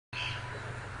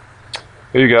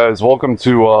Hey guys, welcome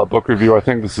to book review. I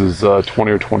think this is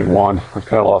 20 or 21. I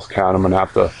kind of lost count. I'm going to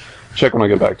have to check when I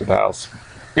get back to the house.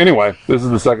 Anyway, this is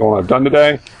the second one I've done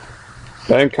today.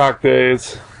 Bangkok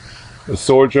Days, The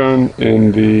Sojourn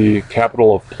in the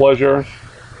Capital of Pleasure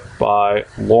by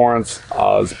Lawrence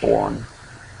Osborne.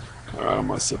 Alright, I'm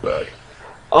going to sit back.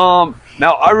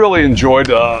 Now I really enjoyed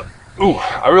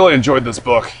this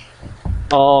book.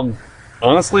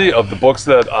 Honestly, of the books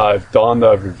that I've done, that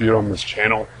I've reviewed on this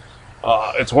channel,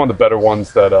 it's one of the better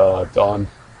ones that I've done,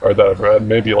 or that I've read.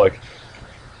 Maybe like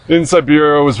In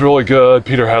Siberia was really good,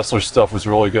 Peter Hessler's stuff was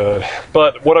really good.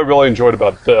 But what I really enjoyed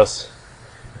about this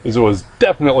is it was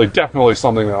definitely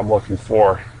something that I'm looking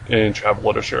for in travel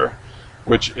literature,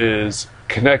 which is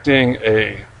connecting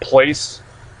a place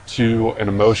to an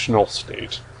emotional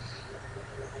state.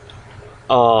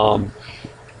 And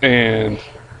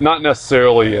not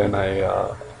necessarily in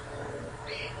a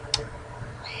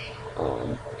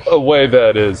way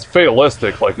that is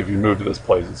fatalistic, like if you move to this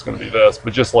place it's going to be this,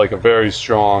 but just like a very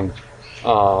strong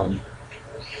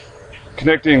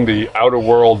connecting the outer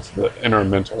world to the inner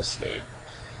mental state.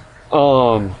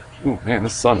 Oh man,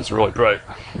 this sun is really bright.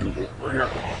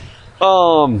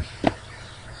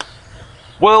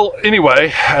 Well,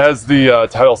 anyway, as the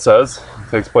title says,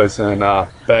 it takes place in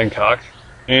Bangkok.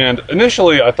 And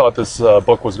initially I thought this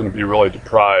book was going to be really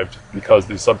deprived because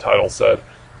the subtitle said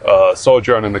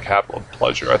Sojourn in the Capital of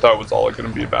Pleasure. I thought it was all going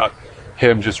to be about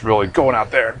him just really going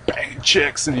out there and banging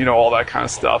chicks and, you know, all that kind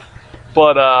of stuff.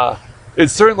 But it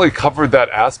certainly covered that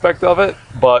aspect of it,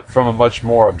 but from a much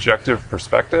more objective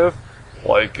perspective,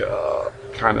 like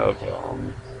kind of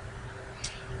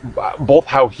both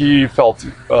how he felt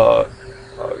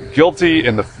guilty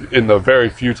in the very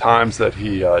few times that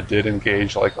he did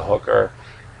engage like a hooker,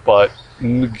 but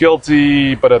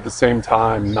guilty, but at the same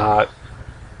time not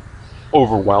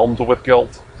overwhelmed with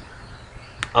guilt.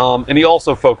 And he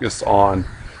also focused on,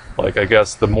 like, I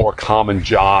guess the more common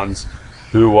Johns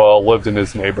who lived in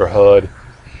his neighborhood,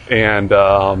 and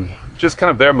just kind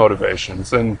of their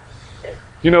motivations. And,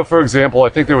 you know, for example, I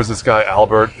think there was this guy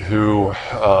Albert who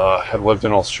had lived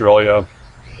in Australia,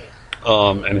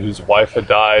 and whose wife had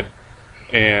died,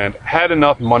 and had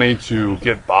enough money to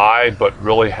get by, but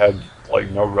really had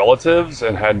like no relatives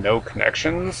and had no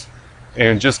connections,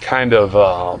 and just kind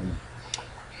of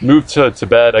moved to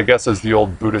Tibet, I guess, as the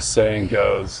old Buddhist saying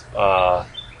goes.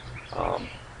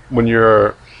 When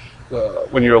you're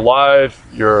alive,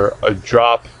 you're a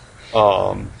drop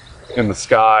in the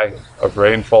sky of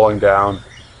rain falling down,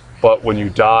 but when you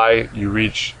die, you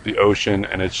reach the ocean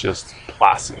and it's just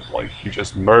placid, like you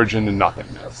just merge into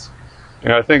nothingness.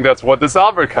 And I think that's what this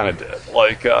Albert kind of did.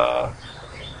 Like,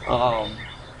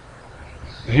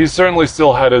 he certainly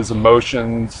still had his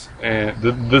emotions, and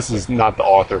this is not the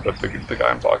author, but the guy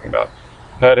I'm talking about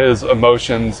had his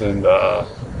emotions, and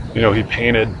you know, he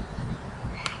painted,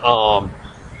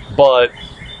 but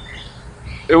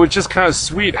it was just kind of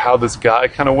sweet how this guy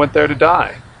kind of went there to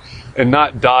die, and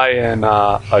not die in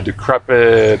a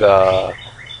decrepit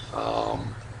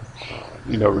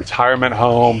you know, retirement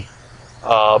home,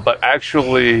 but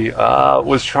actually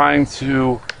was trying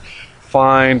to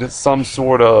find some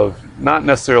sort of, not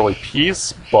necessarily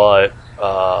peace, but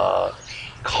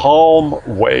calm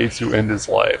way to end his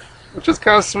life, which is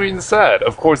kind of sweet and sad.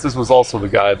 Of course, this was also the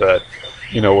guy that,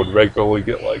 you know, would regularly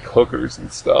get like hookers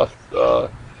and stuff,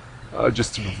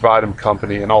 just to provide him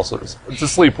company, and also to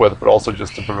sleep with, but also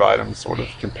just to provide him sort of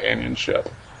companionship.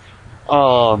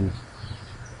 And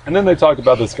then they talked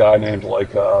about this guy named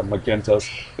like McGintis.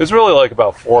 There's really like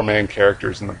about 4 main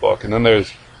characters in the book, and then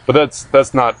there's, but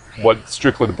that's not what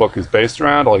strictly the book is based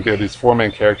around. Like, there are these 4 main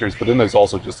characters, but then there's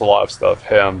also just a lot of stuff,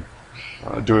 him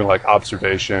doing like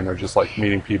observation, or just like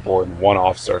meeting people in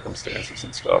one-off circumstances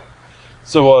and stuff.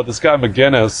 So this guy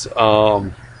McGinnis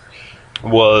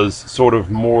was sort of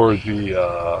more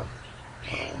the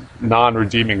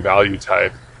non-redeeming value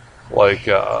type. Like,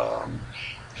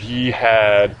 he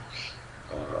had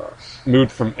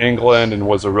moved from England and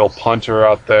was a real punter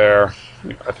out there.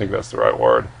 I think that's the right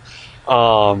word.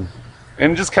 And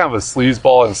just kind of a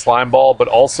sleazeball and slimeball, but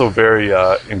also very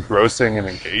engrossing and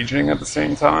engaging at the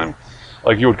same time.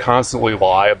 Like, he would constantly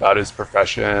lie about his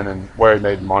profession and where he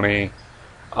made money,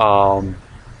 and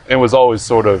was always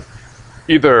sort of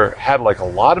either had like a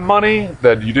lot of money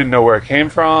that you didn't know where it came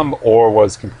from, or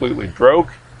was completely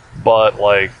broke, but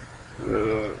like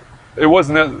it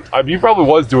wasn't, I mean, he probably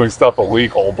was doing stuff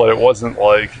illegal, but it wasn't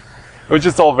like, it was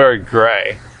just all very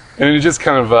gray. And it's just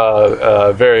kind of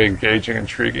a very engaging,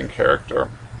 intriguing character.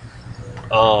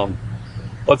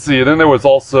 Let's see, and then there was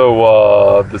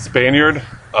also the Spaniard,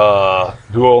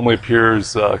 who only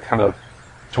appears kind of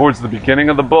towards the beginning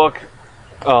of the book.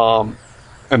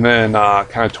 and then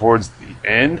kind of towards the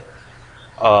end,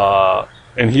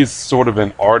 and he's sort of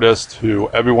an artist who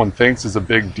everyone thinks is a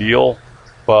big deal,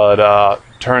 but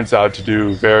turns out to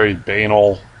do very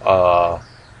banal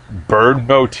bird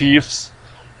motifs,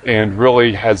 and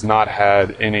really has not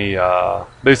had any.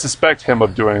 They suspect him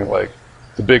of doing like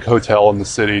the big hotel in the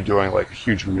city, doing like a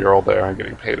huge mural there and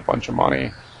getting paid a bunch of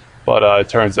money, but it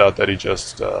turns out that he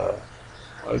just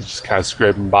kind of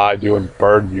scraping by doing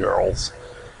bird murals.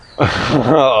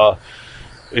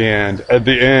 And at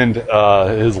the end,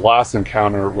 his last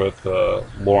encounter with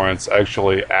Lawrence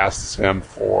actually asks him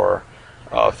for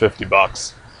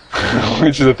 $50,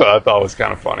 which I thought was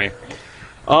kind of funny.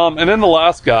 And then the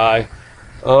last guy,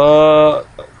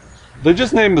 they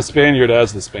just named the Spaniard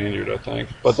as the Spaniard, I think.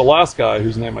 But the last guy,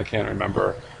 whose name I can't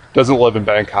remember, doesn't live in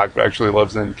Bangkok, but actually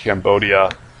lives in Cambodia,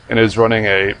 and is running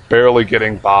a barely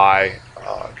getting by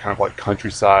kind of like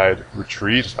countryside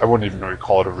retreat. I wouldn't even really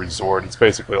call it a resort. It's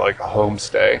basically like a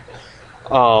homestay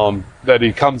that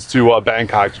he comes to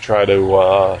Bangkok to try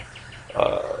to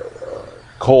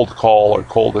cold call or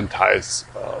cold entice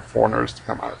foreigners to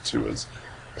come out to his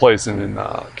place in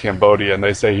Cambodia. And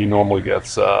they say he normally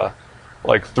gets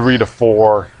like 3 to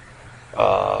 4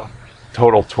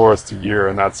 total tourists a year,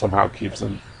 and that somehow keeps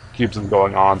him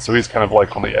going on. So he's kind of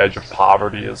like on the edge of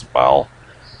poverty as well.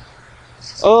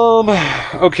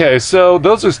 Okay, so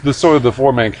those are the sort of the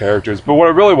 4 main characters, but what I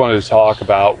really wanted to talk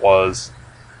about was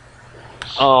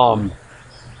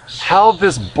how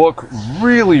this book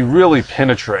really, really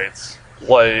penetrates,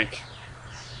 like,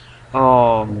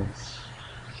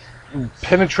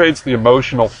 penetrates the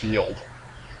emotional field.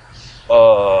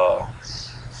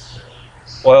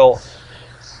 Well,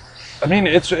 I mean,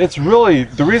 it's really,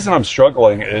 the reason I'm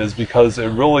struggling is because it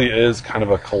really is kind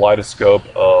of a kaleidoscope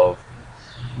of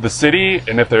the city,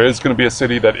 and if there is going to be a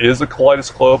city that is a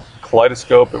kaleidoscope,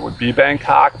 it would be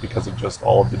Bangkok, because of just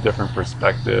all of the different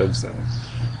perspectives and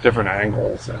different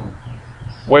angles and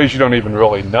ways you don't even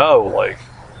really know, like,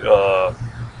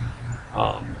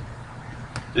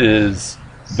 is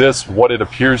this what it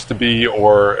appears to be,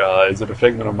 or is it a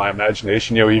figment of my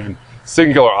imagination? You know, even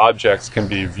singular objects can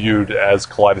be viewed as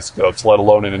kaleidoscopes, let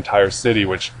alone an entire city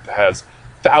which has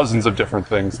thousands of different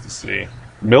things to see,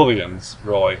 millions,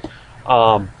 really.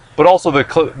 But also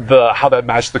the how that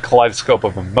matched the kaleidoscope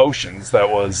of emotions that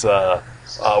was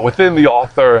within the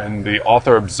author, and the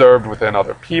author observed within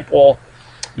other people.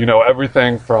 You know,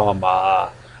 everything from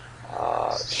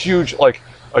huge, like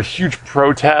a huge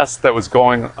protest that was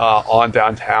going on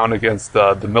downtown against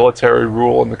the military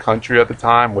rule in the country at the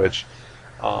time, which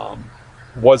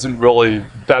wasn't really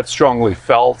that strongly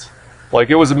felt. Like,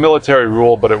 it was a military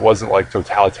rule, but it wasn't like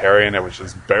totalitarian. It was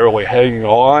just barely hanging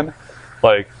on.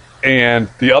 Like, and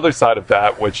the other side of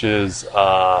that, which is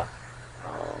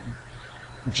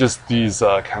just these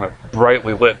kind of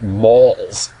brightly lit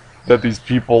malls that these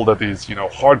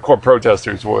hardcore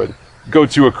protesters would go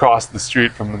to across the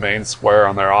street from the main square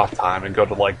on their off time, and go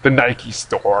to like the Nike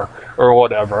store or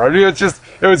whatever. I mean, it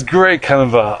was great, kind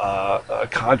of a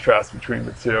contrast between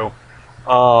the two.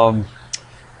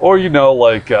 Or, you know,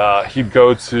 like he'd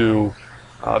go to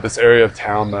this area of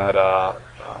town that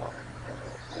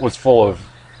was full of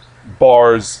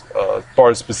bars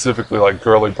specifically, like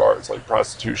girly bars, like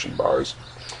prostitution bars.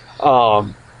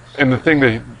 And the thing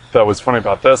that was funny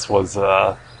about this was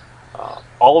all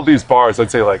of these bars, I'd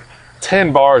say like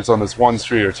 10 bars on this one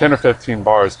street, or 10 or 15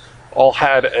 bars, all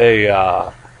had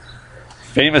a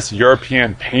famous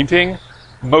European painting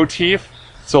motif.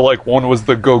 So like one was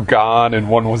the Gauguin and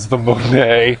one was the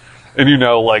Monet, and you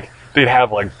know, like they'd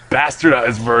have like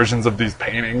bastardized versions of these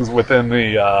paintings within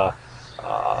the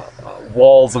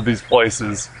walls of these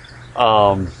places.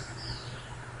 And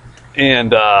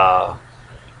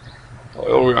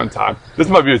we're on time. This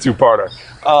might be a two-parter.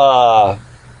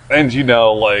 And you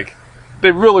know, like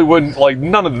they really wouldn't, like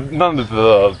none of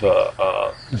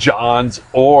the Johns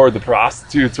or the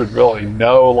prostitutes would really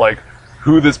know like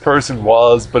who this person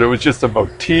was, but it was just a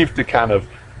motif to kind of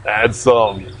add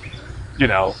some, you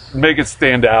know, make it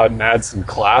stand out and add some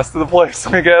class to the place,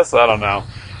 I guess. I don't know.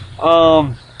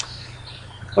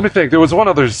 Let me think. There was one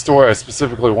other story I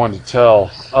specifically wanted to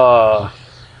tell.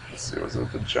 Let's see, was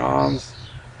it the Johns?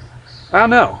 I don't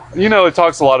know. You know, it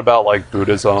talks a lot about like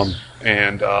Buddhism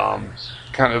and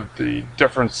kind of the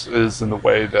differences in the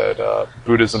way that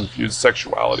Buddhism views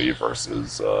sexuality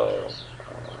versus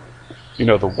you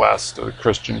know, the West, the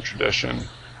Christian tradition.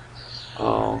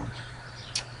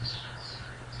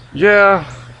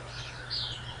 Yeah.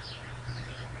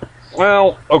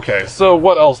 Well, okay, so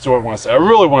what else do I want to say? I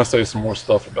really want to say some more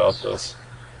stuff about this.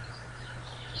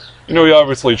 You know, he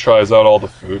obviously tries out all the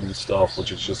food and stuff,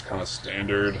 which is just kind of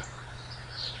standard.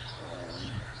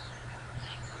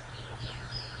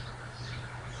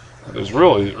 There's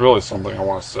really something I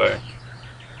want to say.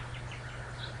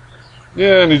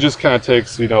 Yeah, and he just kind of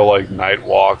takes, like night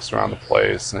walks around the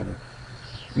place, and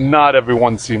not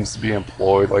everyone seems to be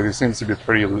employed. Like, there seems to be a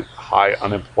pretty high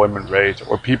unemployment rate,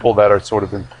 or people that are sort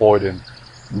of employed in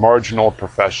marginal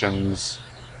professions.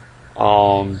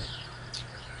 Yeah,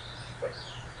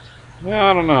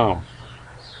 I don't know.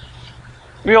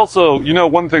 We also,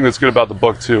 one thing that's good about the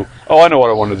book too. Oh, I know what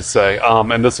I wanted to say,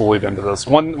 and this will lead into this.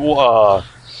 One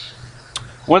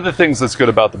of the things that's good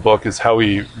about the book is how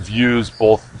he views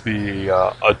both the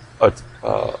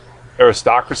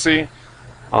aristocracy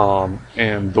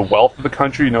and the wealth of the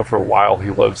country. For a while he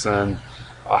lives in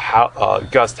a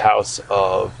guest house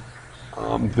of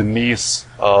the niece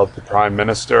of the prime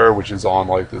minister, which is on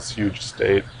like this huge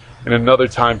estate. In another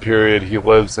time period, he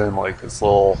lives in like this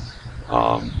little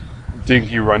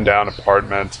dinky, rundown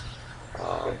apartment.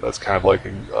 That's kind of like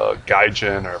a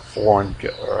gaijin or foreign.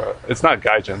 It's not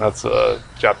gaijin. That's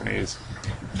Japanese.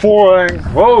 Foreign.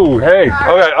 Whoa, hey.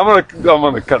 Okay, I'm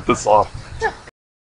gonna cut this off.